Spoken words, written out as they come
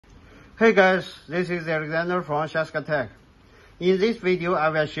Hey guys, this is Alexander from Shaska Tech. In this video, I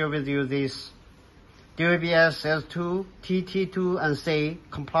will share with you this DVB-S2, TT2 and C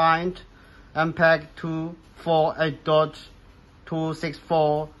compliant MPEG 2 for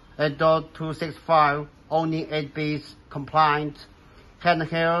 8.264, 8.265, only 8 bits compliant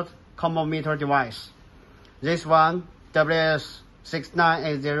handheld combo meter device. This one,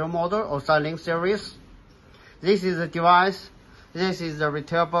 WS-6980 model or SATLINK series. This is the device. This is the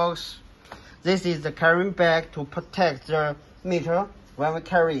retail box. This is the carrying bag to protect the meter when we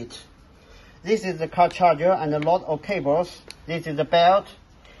carry it. This is the car charger and a lot of cables. This is the belt.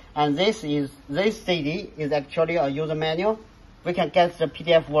 And this CD is actually a user manual. We can get the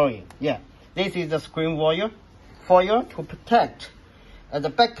PDF version. Yeah. This is the screen foil to protect.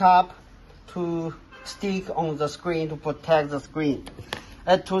 The backup to stick on the screen to protect the screen.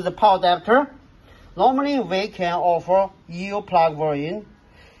 To the power adapter. Normally we can offer EU plug version,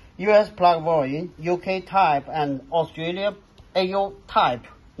 US plug version, UK type and Australia AO type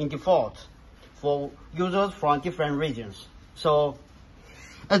in default for users from different regions. So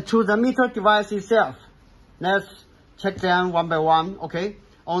to the meter device itself, let's check them one by one, okay?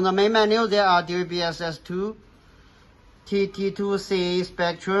 On the main menu there are DVB-S2, TT2C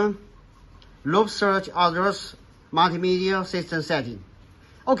spectrum, loop search, others, multimedia, system setting.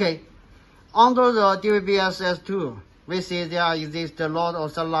 Okay. Under the DVB-S2, we see there exists a lot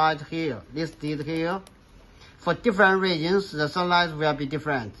of satellite here, listed here. For different regions, the satellites will be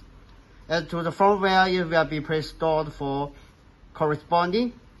different. As to the firmware, it will be pre-stored for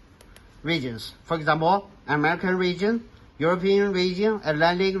corresponding regions. For example, American region, European region,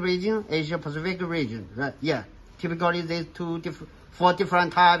 Atlantic region, Asia Pacific region. Right? Yeah, typically these four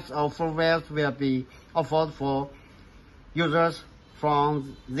different types of firmware will be offered for users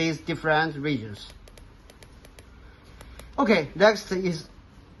from these different regions. Okay, next is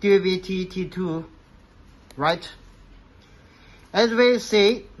DVB-T2, right? As we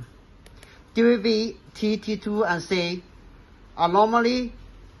see, DVB-T2 and C are normally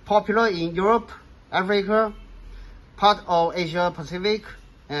popular in Europe, Africa, part of Asia Pacific,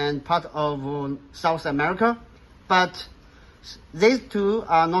 and part of South America, but these two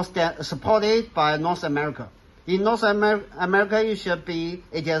are not supported by North America. In North America, it should be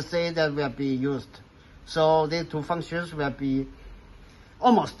ATSC that will be used. So these two functions will be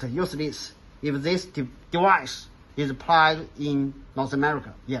almost useless if this device is applied in North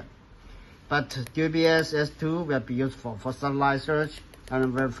America. Yeah. But DVB-S2 will be useful for satellite search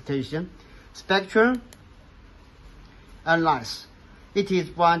and verification. Spectrum analysis. It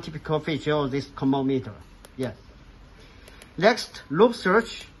is one typical feature of this combo meter. Yeah. Next, loop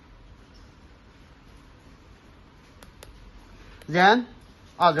search. Then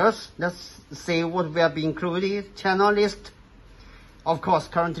others, let's see what will be included. Channel list. Of course,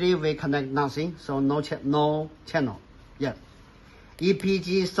 currently we connect nothing, so no channel. Yeah.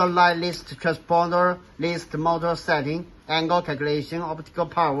 EPG, satellite list, transponder list, motor setting, angle calculation, optical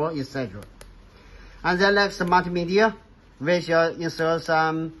power, etc. And then next, multimedia. We shall insert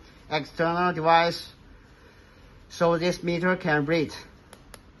some external device so this meter can read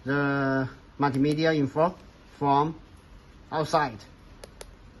the multimedia info from outside.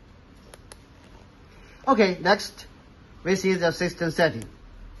 Okay, next, we see the system setting.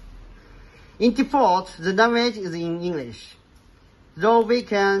 In default, the language is in English, though we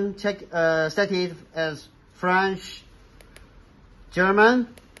can set it as French, German,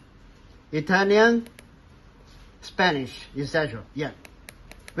 Italian, Spanish, etc. Yeah,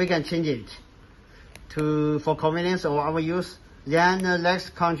 we can change it for convenience of our use. Then the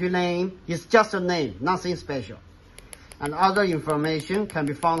next country name is just a name, nothing special. And other information can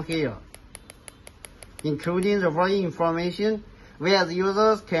be found here, including the version information. We as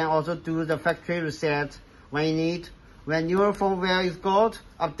users can also do the factory reset when needed. When newer firmware is got,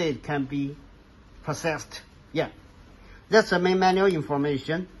 update can be processed. Yeah, that's the main manual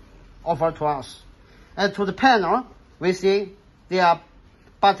information offered to us. As to the panel, we see there are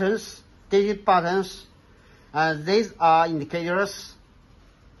buttons, digit buttons, and these are indicators.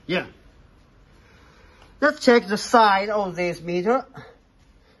 Yeah. Let's check the side of this meter.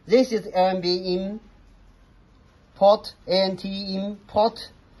 This is LNB in port, ANT in port,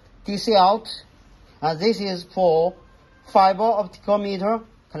 DC out. And this is for fiber optical meter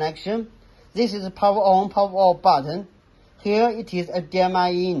connection. This is power on, power off button. Here it is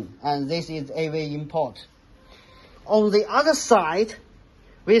HDMI in, and this is AV in port. On the other side,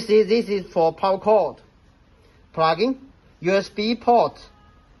 we see this is for power cord, plugging, USB port.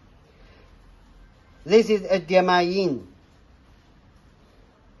 This is HDMI in.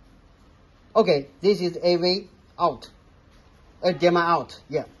 Okay, this is AV out. HDMI out,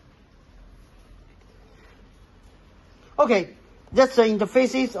 yeah. Okay, that's the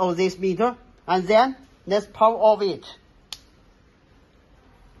interfaces of this meter, and then let's power off it.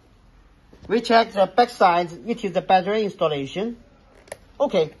 We check the back side, it is the battery installation.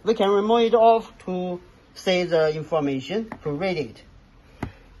 Okay, we can remove it off to see the information, to read it.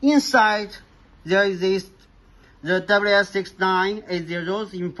 Inside, there is the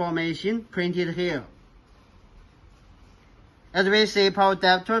WS-6980 information printed here. As we see, power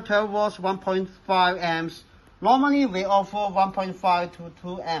adapter 12 volts, 1.5 amps. Normally, we offer 1.5 to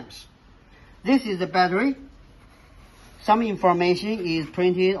 2 amps. This is the battery. Some information is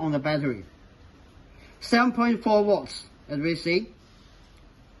printed on the battery. 7.4 volts, as we see.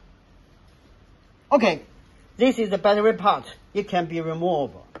 Okay, this is the battery part. It can be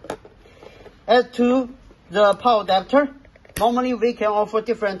removed. As to the power adapter, normally we can offer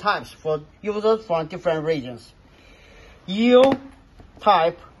different types for users from different regions. EU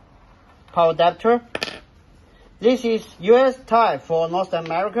type power adapter. This is US type for North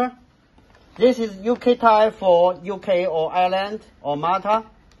America. This is UK type for UK or Ireland or Malta,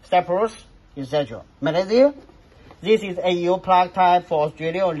 Cyprus, etc. Malaysia. This is AU plug type for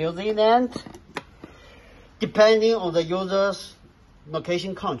Australia or New Zealand, depending on the user's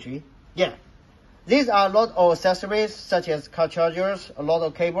location country. Yeah. These are a lot of accessories such as car chargers, a lot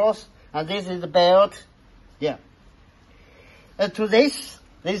of cables, and this is the belt. Yeah. To this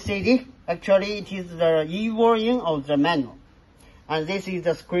CD, actually it is the e-version of the manual. And this is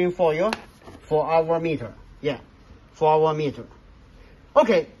the screen for you, for our meter. Yeah, for our meter.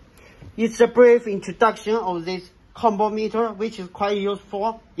 Okay, it's a brief introduction of this combo meter, which is quite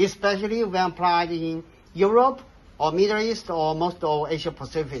useful, especially when applied in Europe or Middle East or most of Asia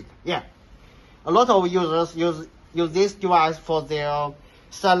Pacific. Yeah, a lot of users use this device for their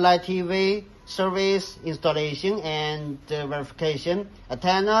satellite TV service installation and verification,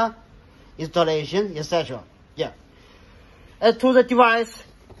 antenna installation, etc. Yeah. As to the device,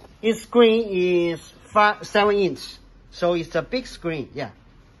 its screen is 7 inch, so it's a big screen. Yeah,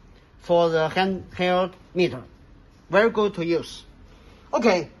 for the handheld meter, very good to use.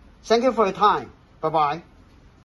 Okay, thank you for your time. Bye bye.